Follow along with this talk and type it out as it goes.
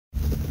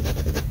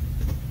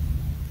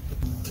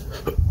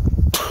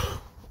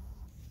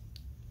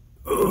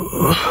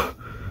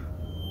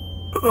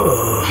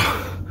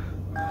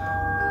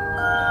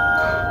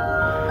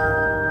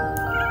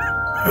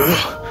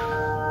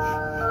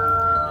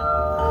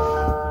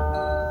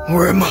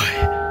Where am I?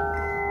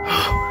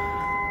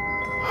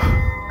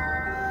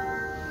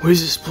 What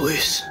is this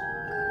place?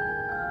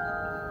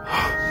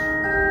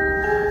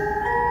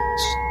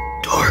 It's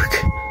dark,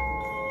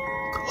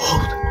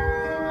 cold.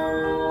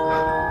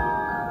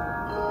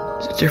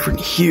 It's a different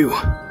hue,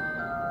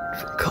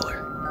 different color.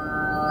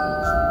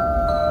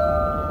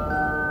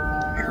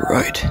 You're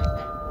right.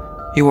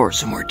 You are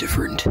somewhere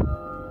different,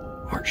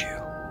 aren't you?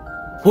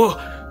 Whoa!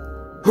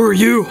 Who are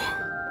you?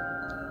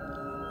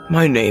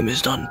 My name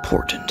is not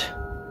important.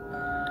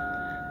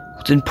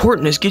 What's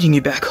important is getting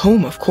you back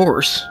home, of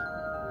course.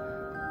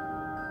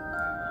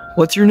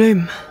 What's your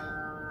name?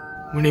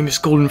 My name is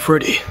Golden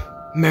Freddy,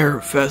 Mayor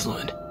of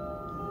Fazland.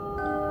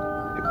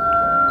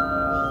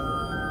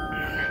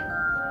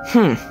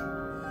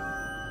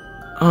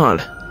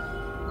 Odd.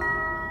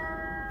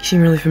 You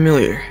seem really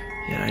familiar,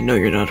 yet I know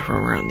you're not from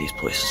around these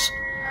places.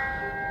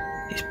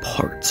 These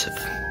parts, if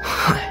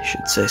I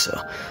should say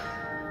so.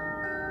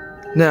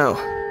 Now,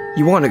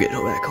 you want to get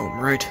back home,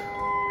 right?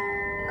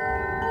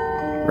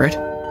 Right?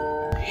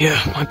 Yeah,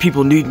 my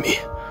people need me.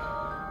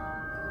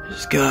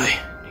 This guy,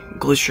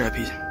 Glitchtrap,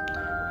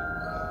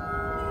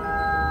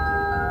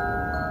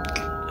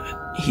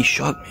 he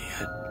shot me.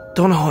 I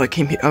don't know how I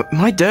came here.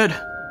 Am I dead?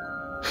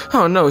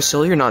 Oh no,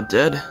 silly, you're not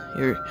dead.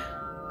 You're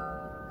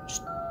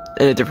just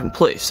in a different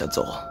place, that's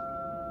all.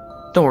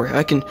 Don't worry,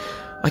 I can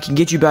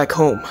get you back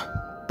home.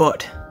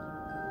 But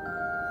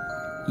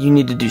you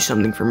need to do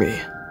something for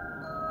me,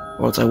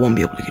 or else I won't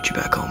be able to get you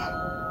back home.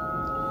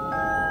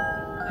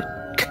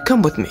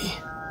 Come with me.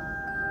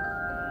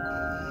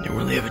 You don't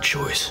really have a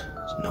choice.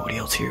 There's nobody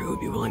else here who would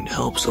be willing to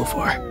help so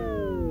far.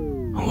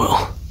 Oh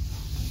well.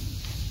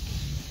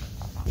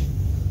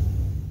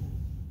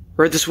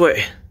 Right this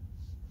way.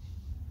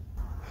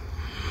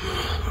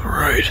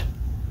 Alright.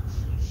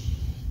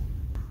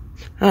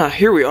 Ah,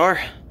 here we are.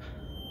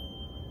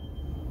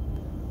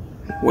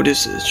 What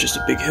is this? It's just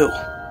a big hill.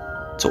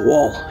 It's a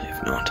wall,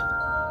 if not.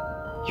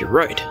 You're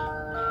right.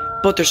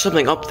 But there's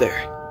something up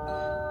there.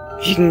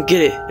 If you can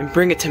get it and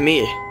bring it to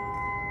me,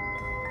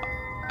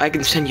 I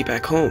can send you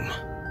back home.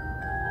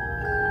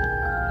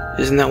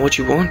 Isn't that what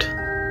you want?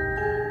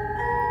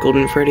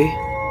 Golden Freddy?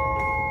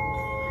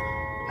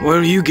 Why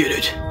don't you get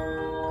it?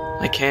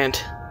 I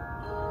can't.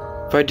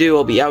 If I do,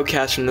 I'll be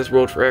outcast from this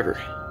world forever.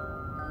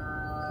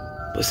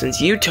 But since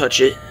you touch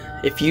it,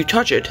 if you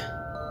touch it,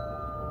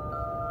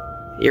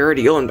 you're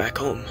already going back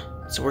home.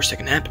 It's the worst that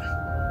can happen,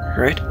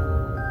 right?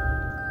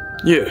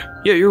 Yeah,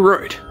 you're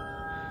right.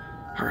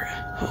 Alright,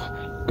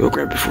 I'll go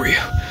grab it for you.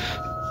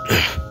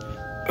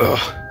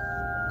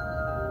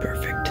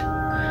 Perfect.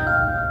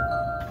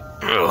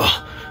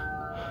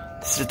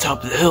 This is the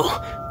top of the hill.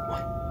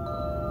 What?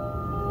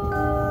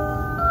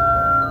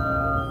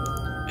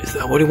 Is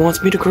that what he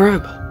wants me to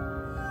grab?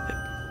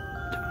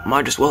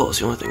 Might as well, it's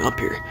the only thing up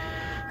here.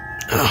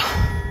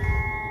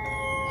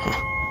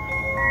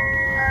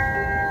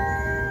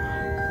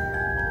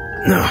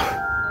 No.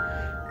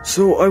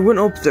 So I went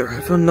up there.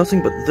 I found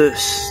nothing but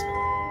this.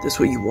 This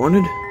what you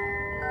wanted?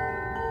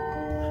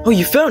 Oh,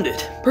 you found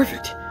it.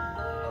 Perfect.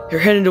 Here,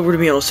 hand it over to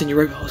me. I'll send you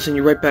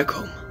right back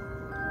home.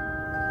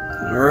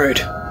 All right.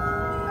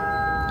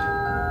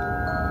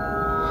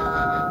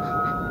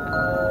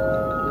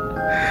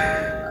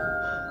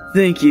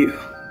 Thank you,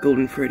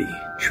 Golden Freddy.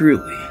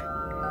 Truly.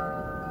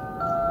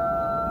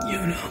 You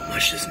know how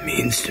much this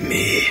means to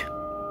me.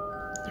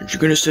 Aren't you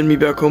gonna send me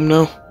back home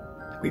now?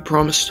 Like we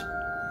promised?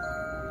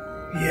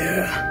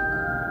 Yeah.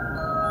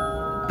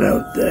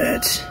 About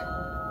that.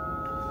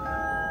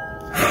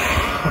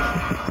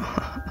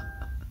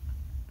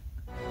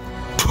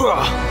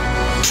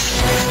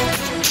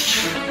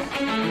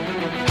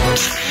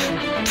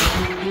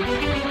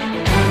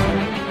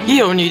 You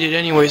don't need it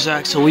anyways,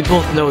 Axel. We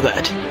both know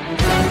that.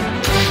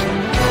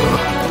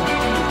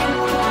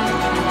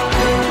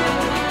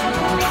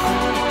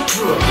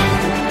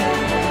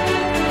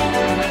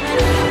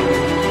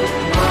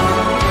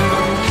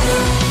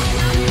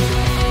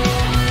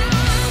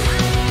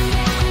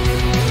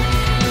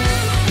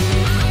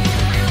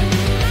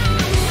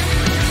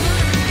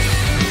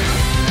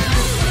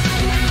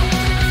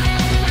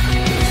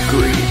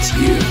 Great, it's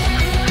you.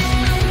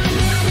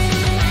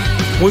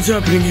 What's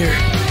happening here?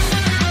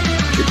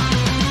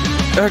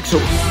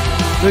 Axel,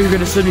 now you're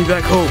gonna send me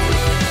back home.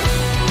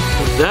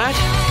 With that?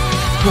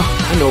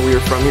 I know where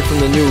you're from. You're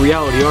from the new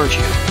reality, aren't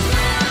you?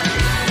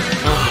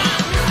 Oh,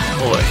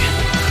 boy.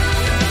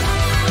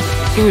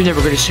 He was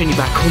never gonna send you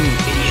back home, you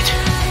idiot.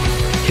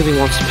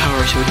 Killing wants the power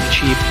so he can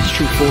achieve his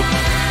true form.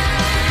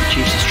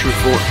 He achieves his true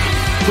form.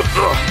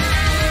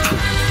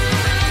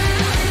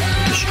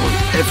 Destroy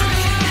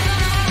everything.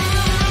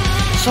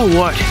 So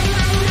what?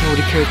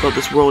 Nobody cares about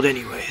this world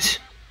anyways.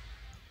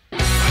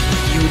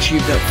 You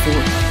achieved that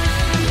form.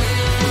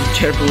 You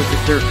tamper with the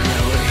third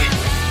reality.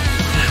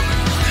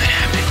 That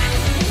happened.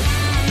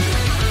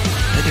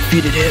 I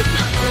defeated him.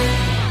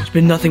 It's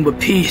been nothing but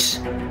peace.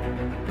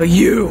 But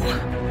you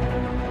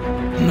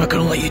I'm not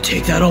gonna let you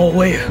take that all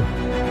away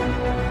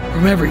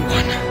from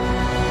everyone.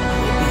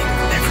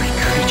 Every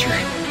creature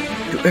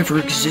who ever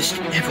exists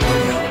in every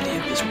reality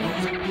of this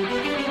world.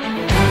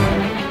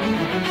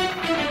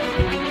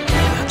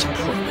 That's a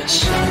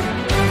promise.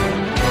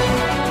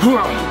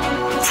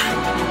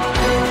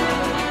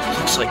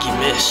 Looks like you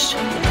missed.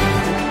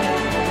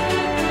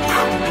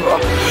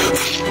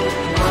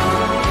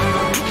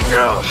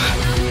 No,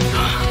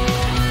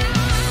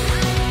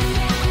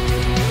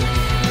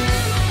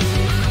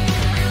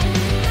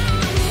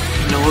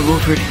 I will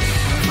fight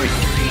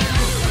dirty.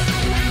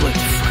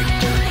 Let's fight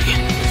dirty.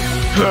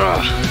 No,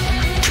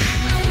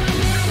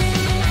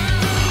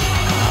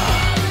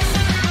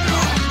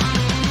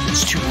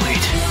 it's too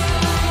late.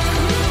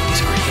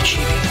 He's already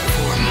achieving that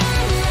form.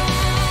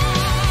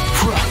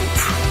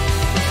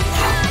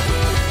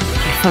 I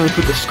finally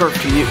put the scarf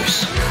to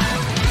use.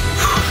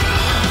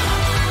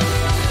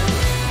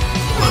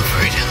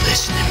 Wilfred,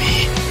 listen to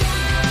me.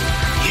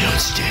 You don't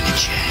stand a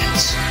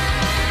chance.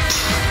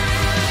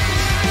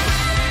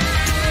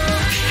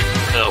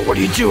 What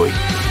are you doing?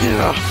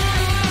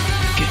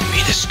 Give me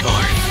the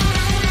scarf.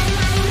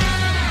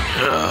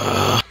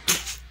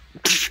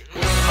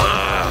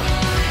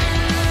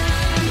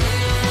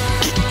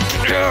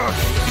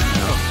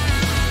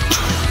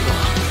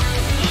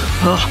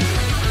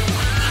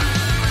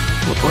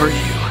 What are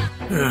you?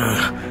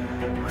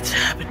 What's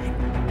happening?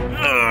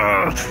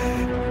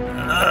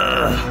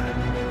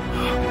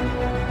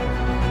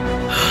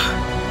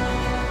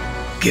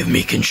 Give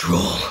me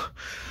control.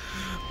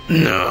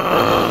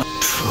 No.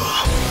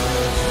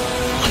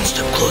 One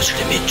step closer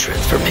to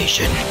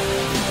mid-transformation.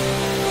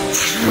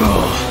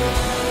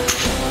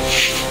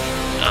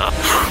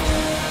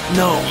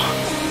 No,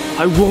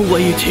 I won't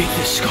let you take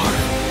this scarf.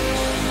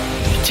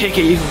 If you take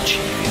it, you will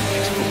achieve your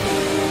next form.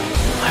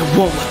 I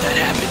won't let that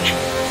happen.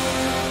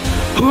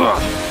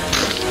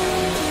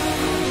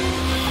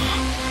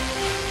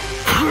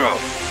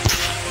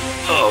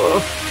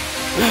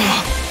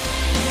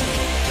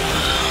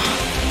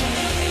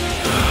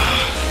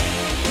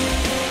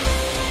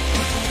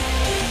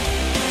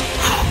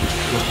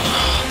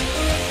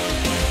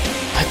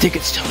 I think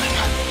it's time.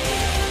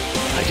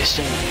 I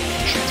descend in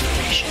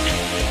transformation.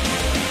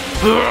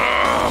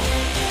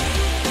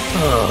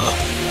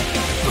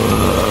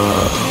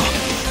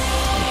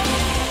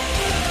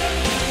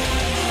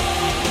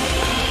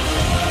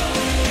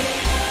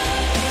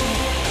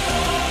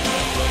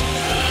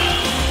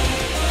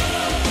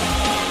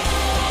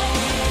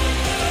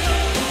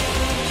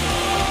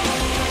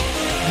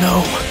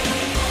 No,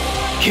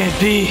 can't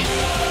be.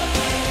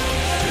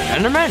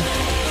 Enderman?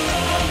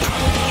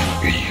 You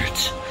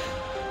idiots.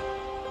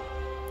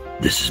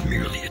 This is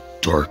merely a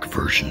dark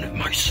version of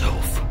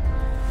myself.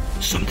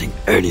 Something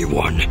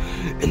anyone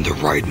in the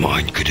right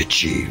mind could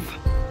achieve.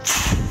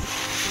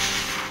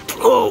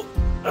 Oh,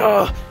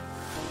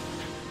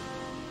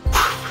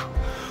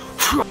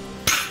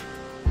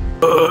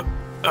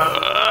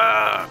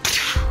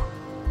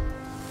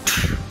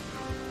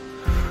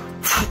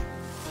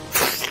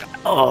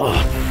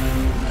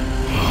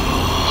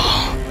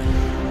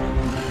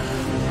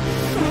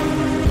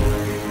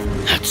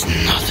 That's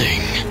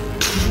nothing.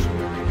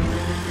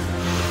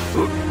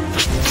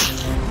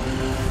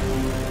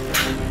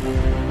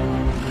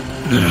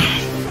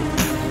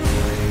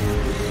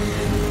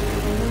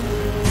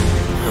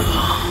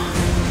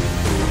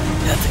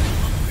 That's a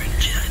lot more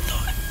energy than I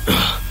thought.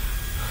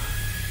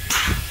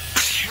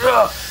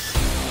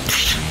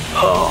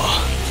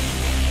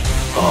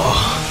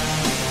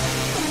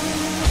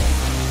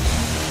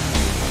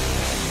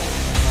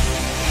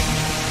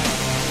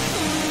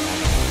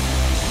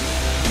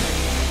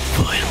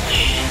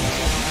 Finally,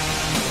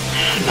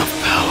 enough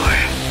power.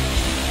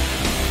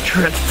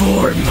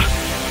 Transform.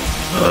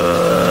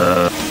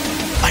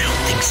 I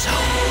don't think so.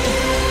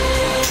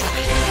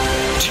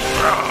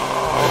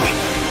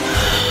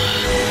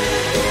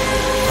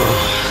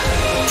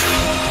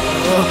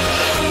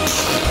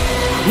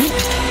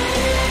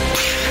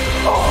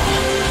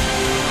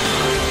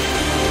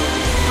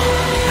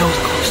 That was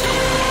close to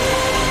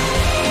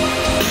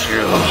use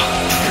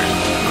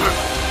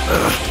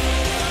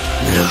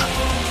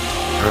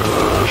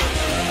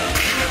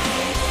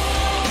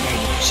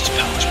his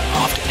powers more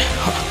often.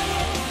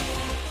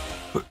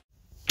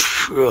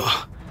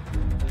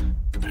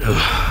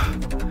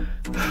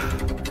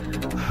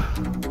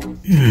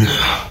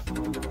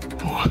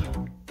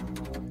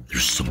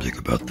 There's something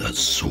about that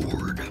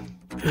sword.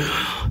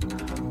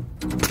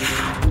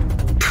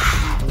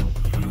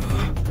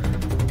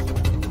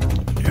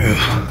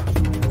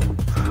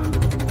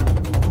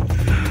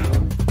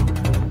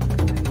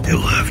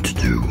 It'll have to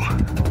do.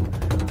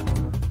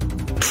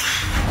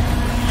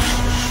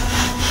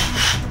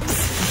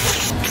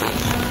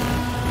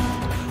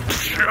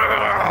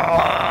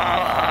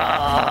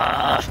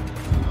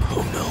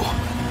 Oh no.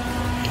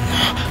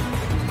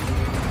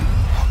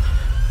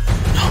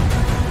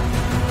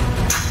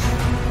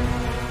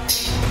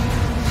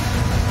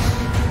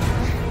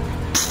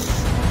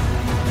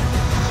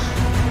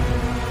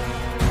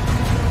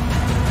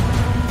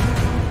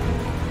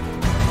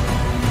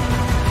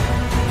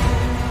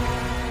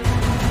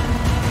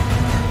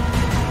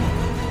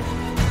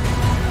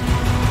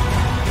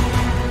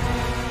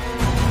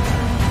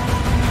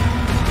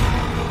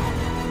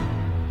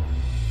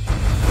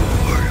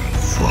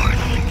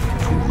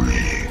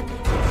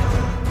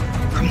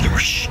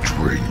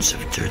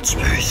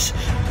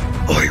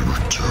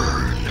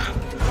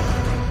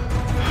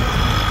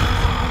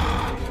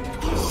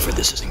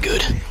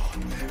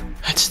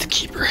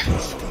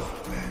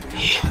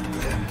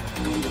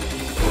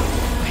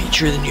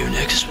 sure the Neo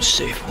Nexus was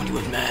safe when he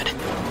went mad.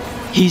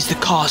 He's the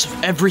cause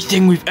of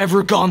everything we've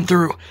ever gone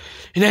through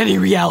in any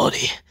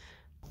reality.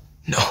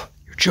 No,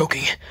 you're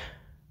joking.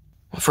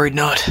 I'm afraid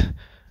not.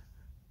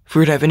 If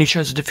we were to have any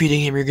chance of defeating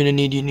him, you're going to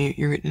need to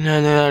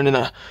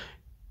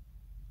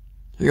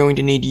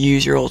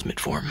use your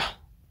ultimate form.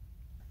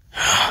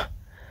 Oh,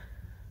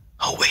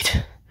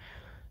 wait.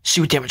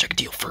 See what damage I can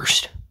deal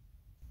first.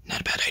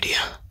 Not a bad idea.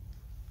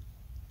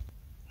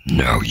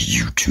 Now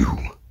you two,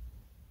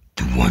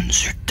 the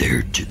ones who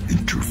dared to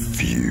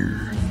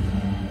interfere.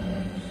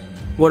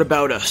 What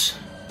about us?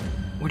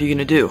 What are you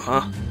gonna do,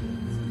 huh?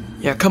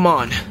 Yeah, come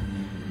on.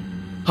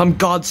 I'm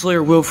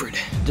Godslayer Wilfred,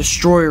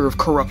 destroyer of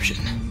corruption.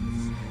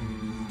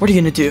 What are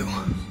you gonna do?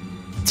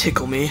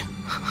 Tickle me?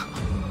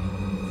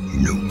 You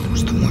know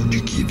who's the one to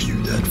give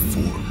you that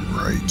form,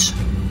 right?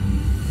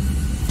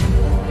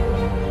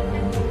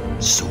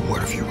 So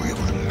what if you were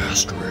able to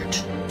master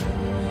it?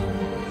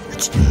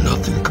 It's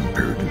nothing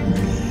compared to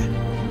me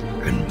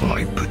and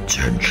my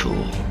potential.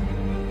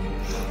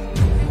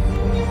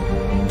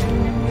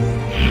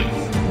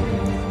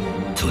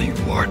 Tell you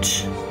what,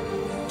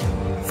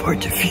 if I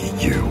defeat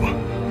you,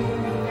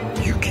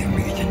 you give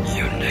me the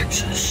Neo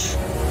Nexus.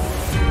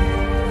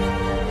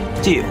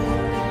 Deal.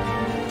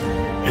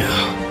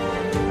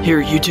 Yeah. Here,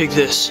 you take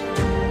this.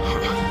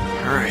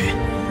 Alright.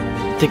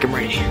 I think I'm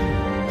ready.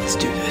 Let's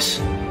do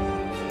this.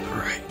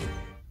 Alright.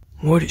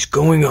 What is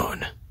going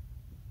on?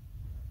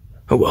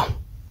 Oh well.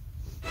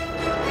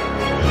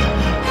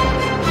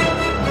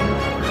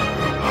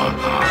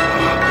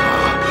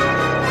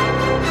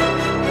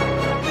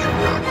 You're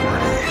not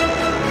ready.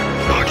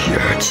 Not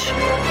yet.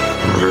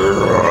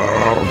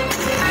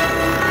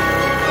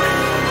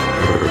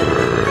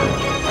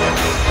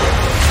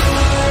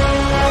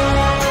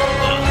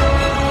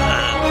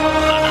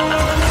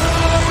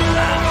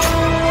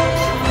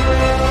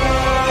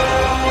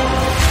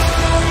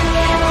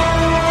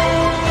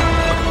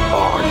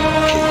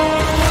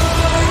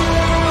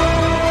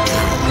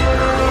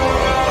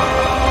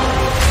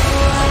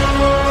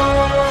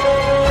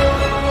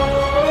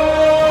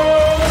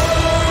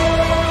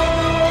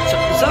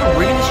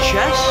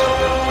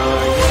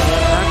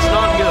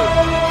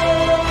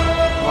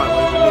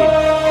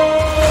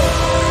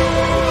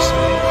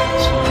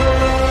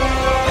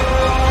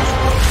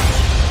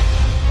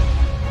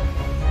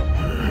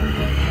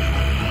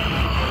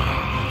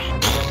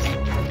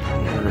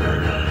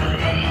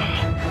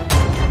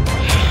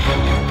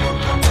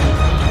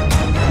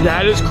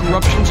 That is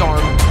corruption's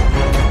arm.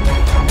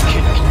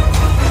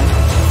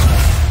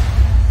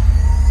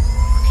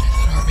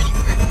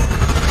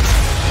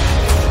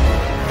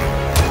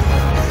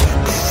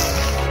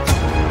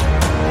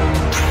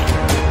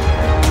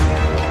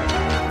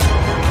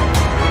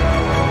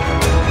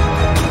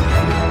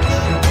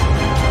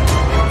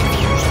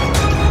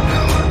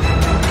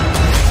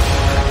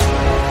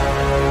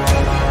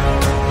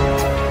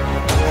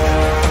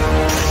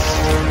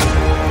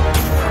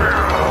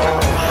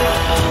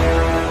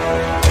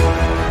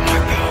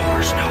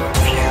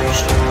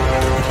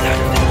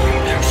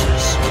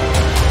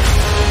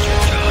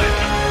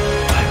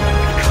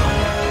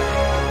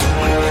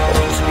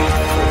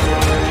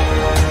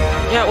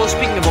 Yeah, well,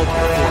 speaking of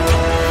ultimate form.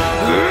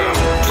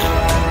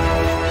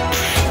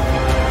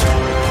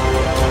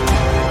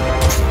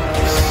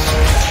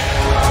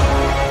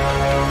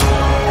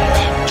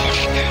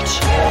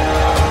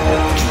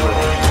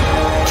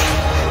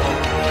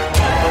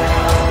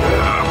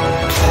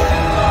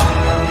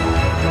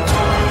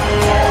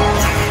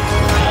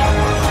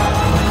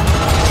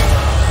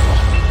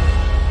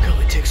 Can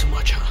only take so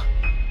much, huh?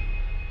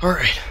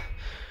 Alright,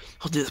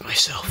 I'll do this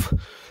myself.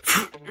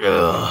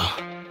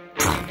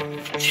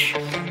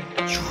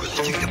 You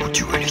really think that would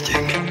do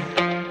anything?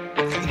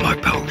 With my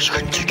powers,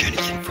 couldn't take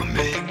anything from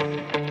me.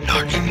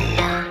 Not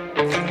anymore.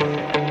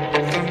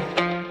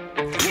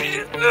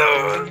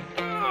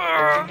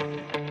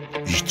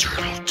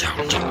 Eternal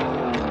doubt.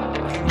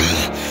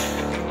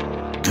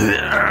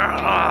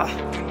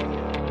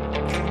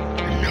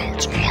 And now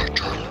it's my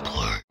turn to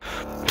play.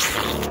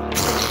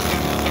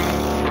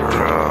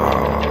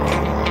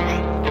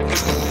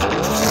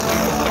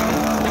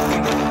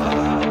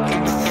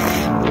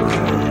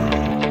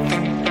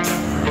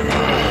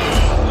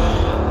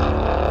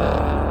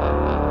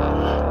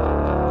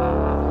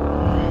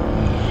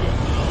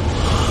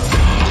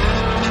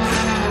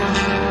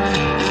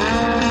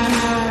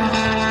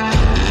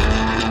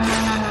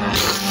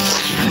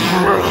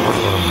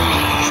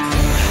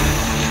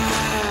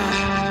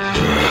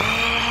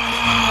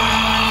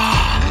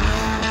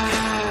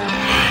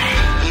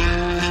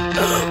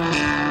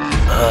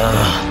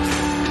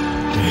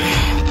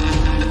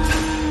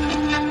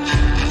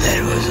 That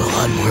was a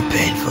lot more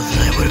painful than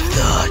I would have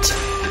thought.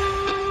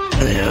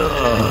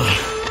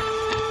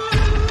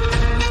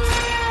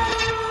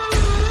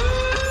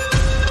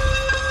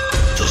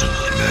 Doesn't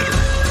really matter,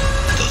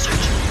 does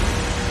it?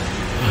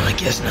 Well, I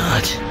guess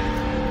not.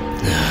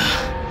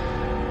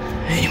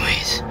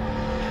 Anyways,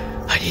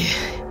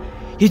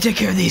 you take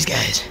care of these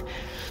guys.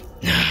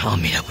 I'll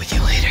meet up with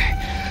you later.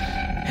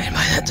 And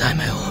by that time,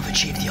 I will have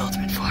achieved the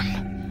ultimate form.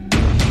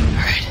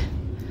 Alright.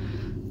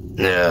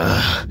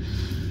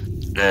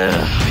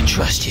 I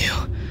trust you.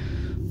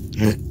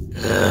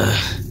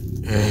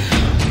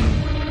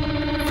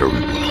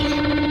 Very well.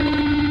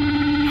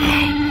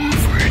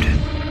 Wilfred,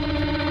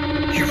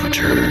 you've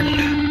returned.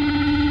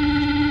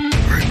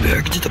 Right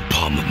back to the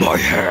palm of my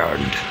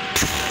hand.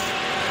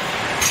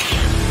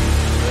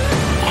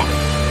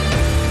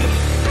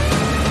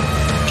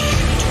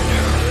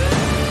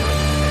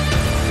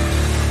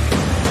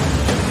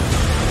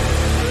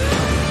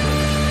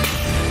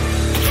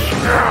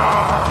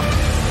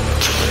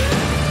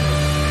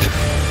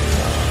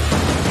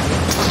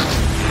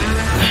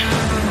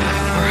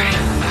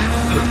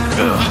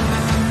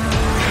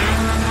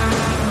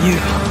 You.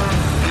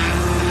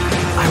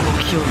 I will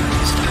kill you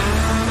this time.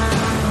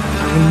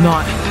 I will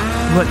not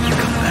let you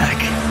come back.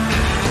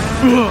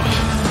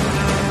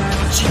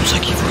 Seems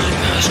like you've really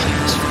mastered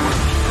this form.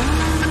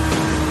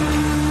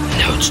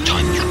 Now it's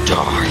time you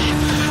die.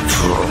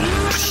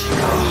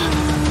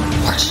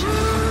 What?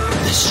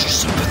 This is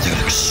just a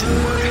pathetic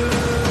sword.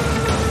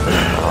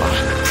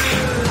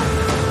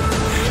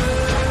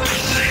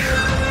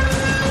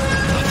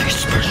 Nothing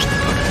special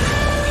about it.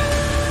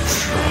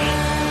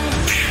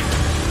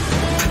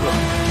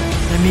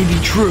 That may be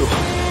true.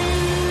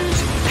 It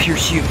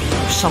appears you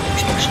know something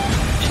special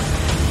about it.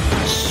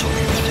 So you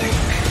think.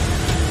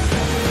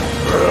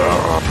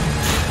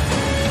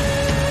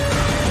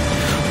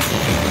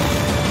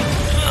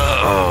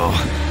 Oh,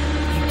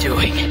 what are you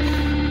doing?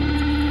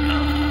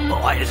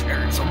 Why does it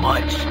hurt so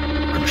much?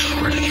 I'm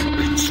shredded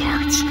your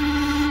insides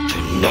to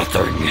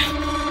nothing.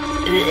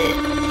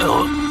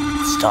 Oh,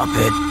 stop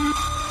it.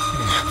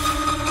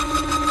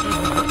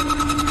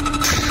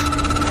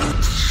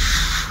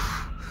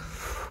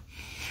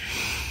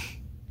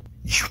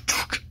 You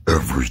took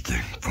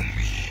everything from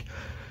me,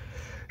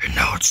 and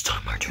now it's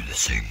time I do the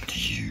same to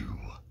you.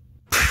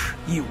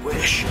 You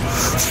wish.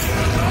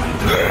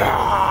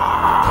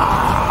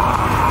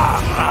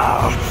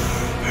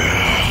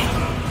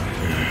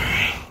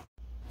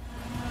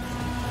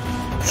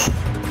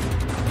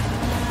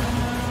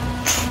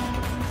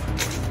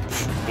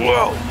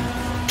 Whoa!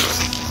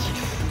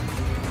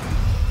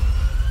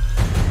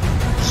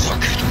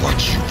 Look at what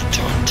you've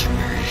done to me.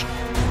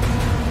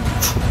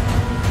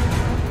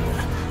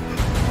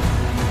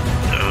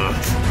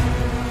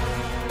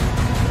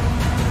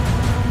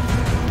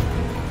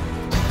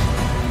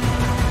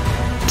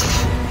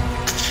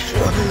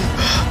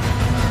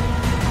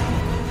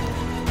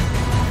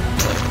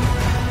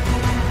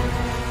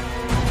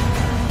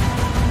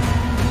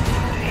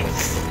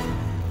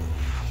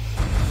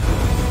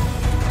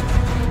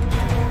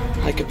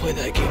 I could play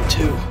that game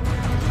too.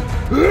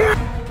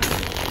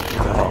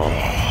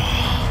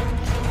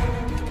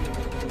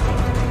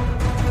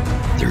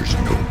 There's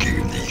no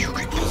game that you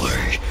can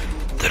play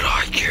that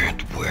I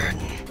can't win.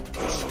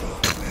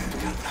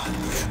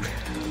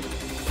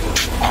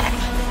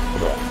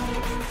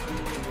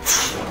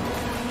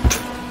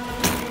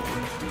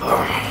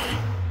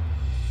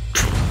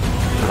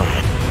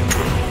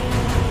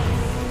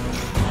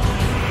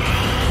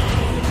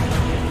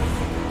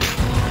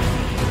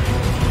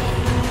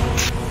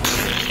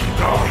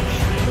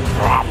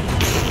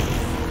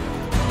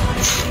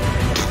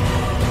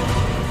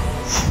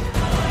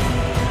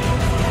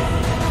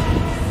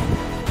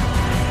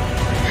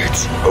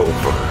 It's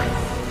over.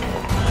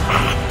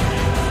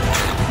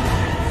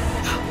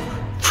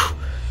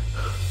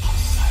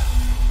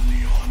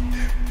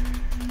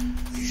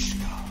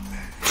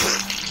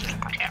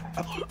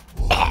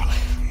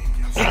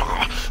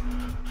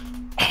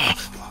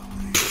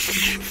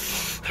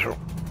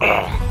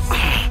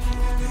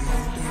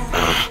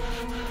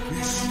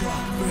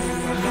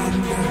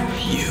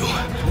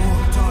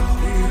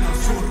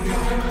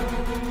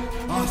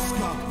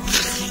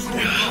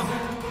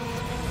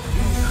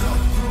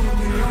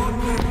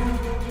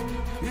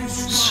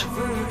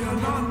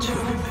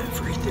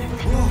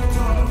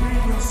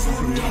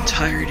 From the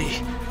entirety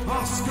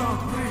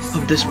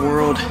of this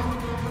world,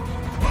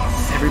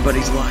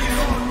 everybody's life.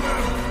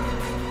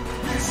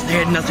 They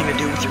had nothing to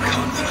do with your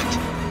conflict.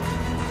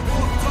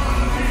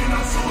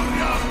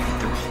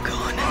 They're all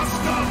gone.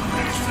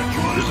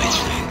 You really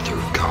think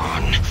they're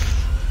gone?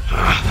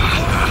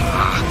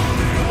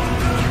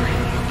 You're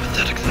even more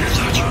pathetic than I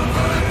thought you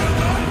were.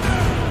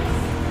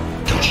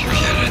 Don't you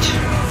get it?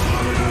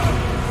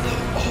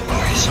 They'll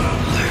always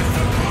live.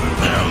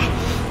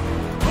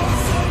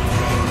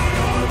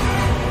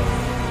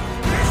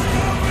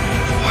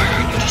 Why I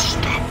need to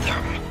stop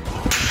them?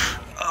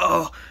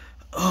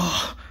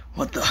 Oh,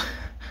 what the?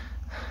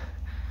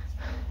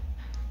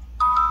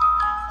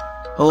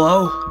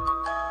 Hello?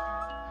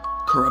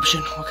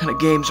 Corruption? What kind of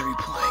games are you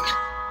playing?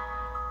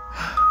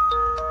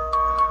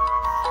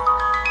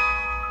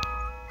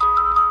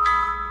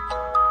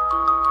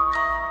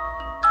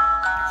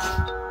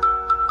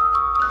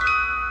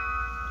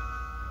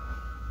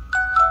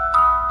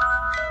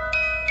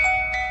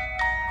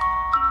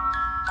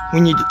 We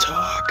need to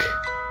talk.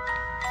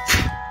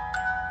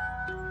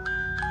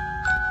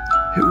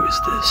 Who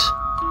is this?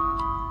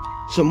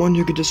 Someone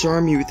who could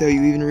disarm you without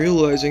you even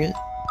realizing it.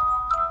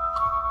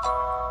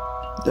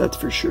 That's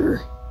for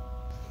sure.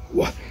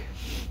 What?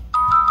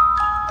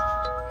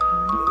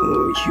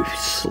 Oh, you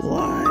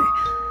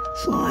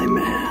sly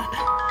man.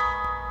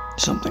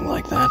 Something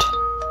like that.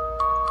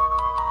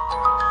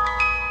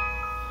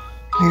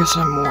 I guess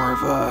I'm more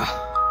of a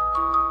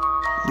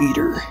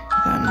leader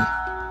than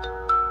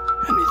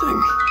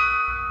anything.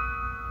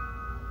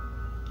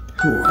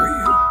 Who are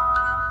you?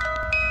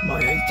 My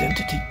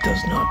identity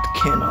does not,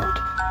 cannot,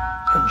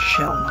 and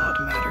shall not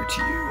matter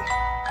to you.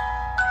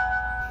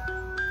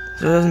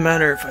 So it doesn't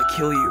matter if I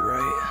kill you,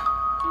 right?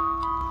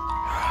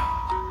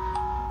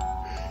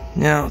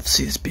 Now, I don't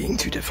see this being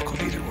too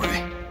difficult either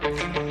way.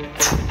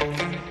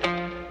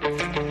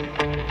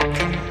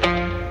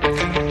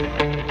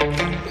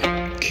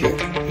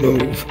 Can't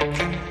move.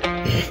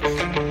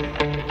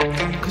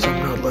 Because I'm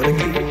not letting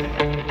you.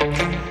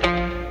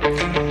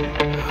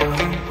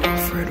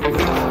 Wilfred.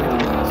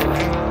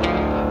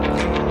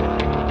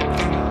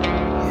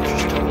 You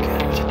just don't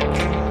get it.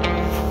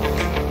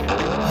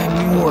 I'm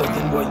more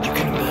than what you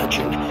can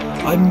imagine.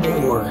 I'm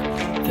more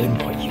than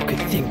what you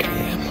could think I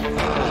am.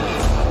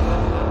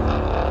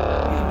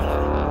 Wait a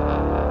minute.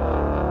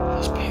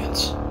 Those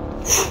pants.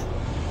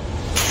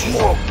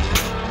 Whoa.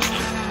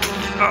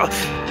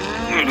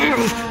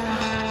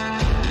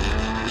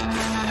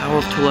 Power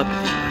of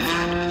telepathy.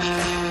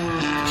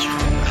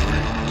 Strong power.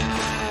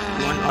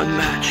 One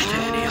unmatched to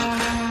any other.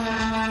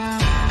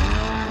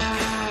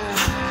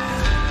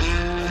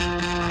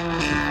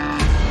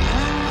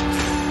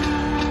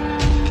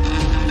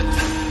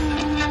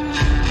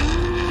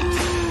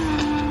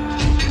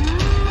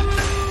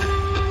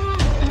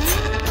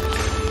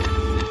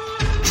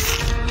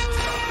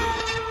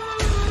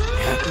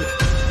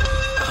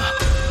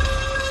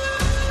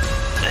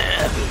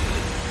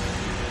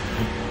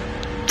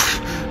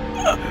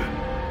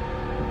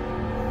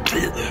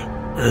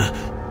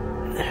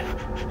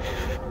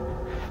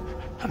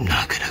 I'm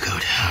not gonna go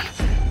down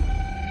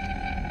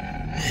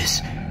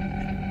this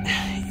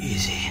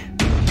easy.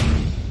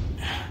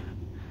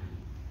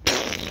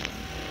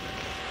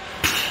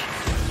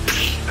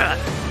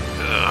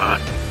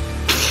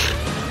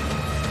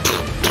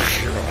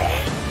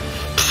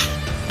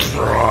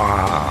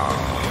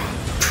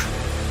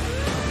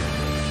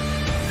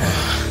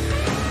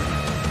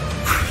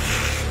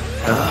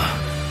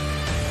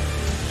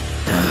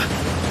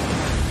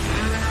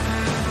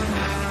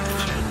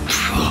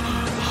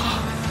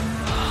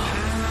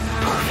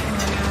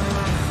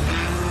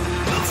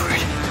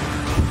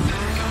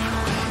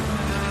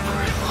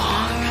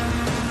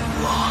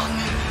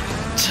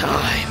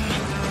 Time.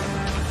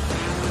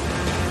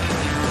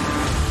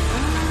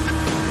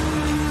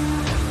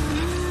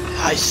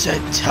 I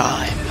said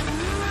time.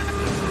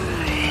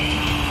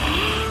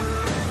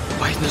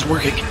 Why isn't this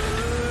working?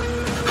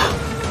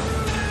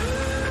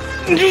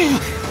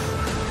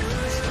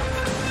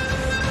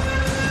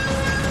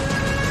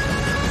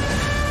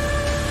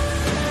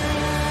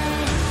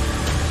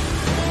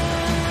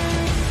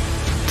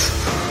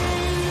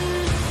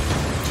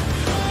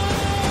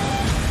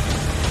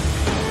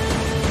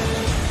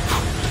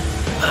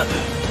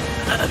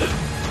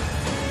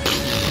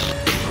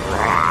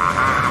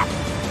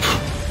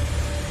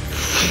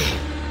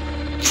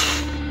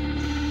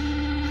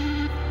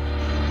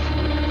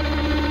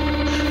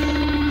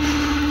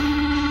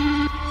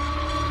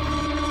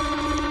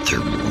 There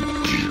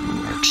won't be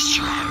next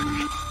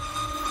time.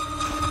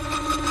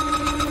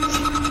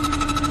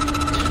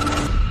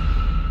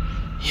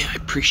 Yeah, I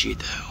appreciate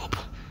the help.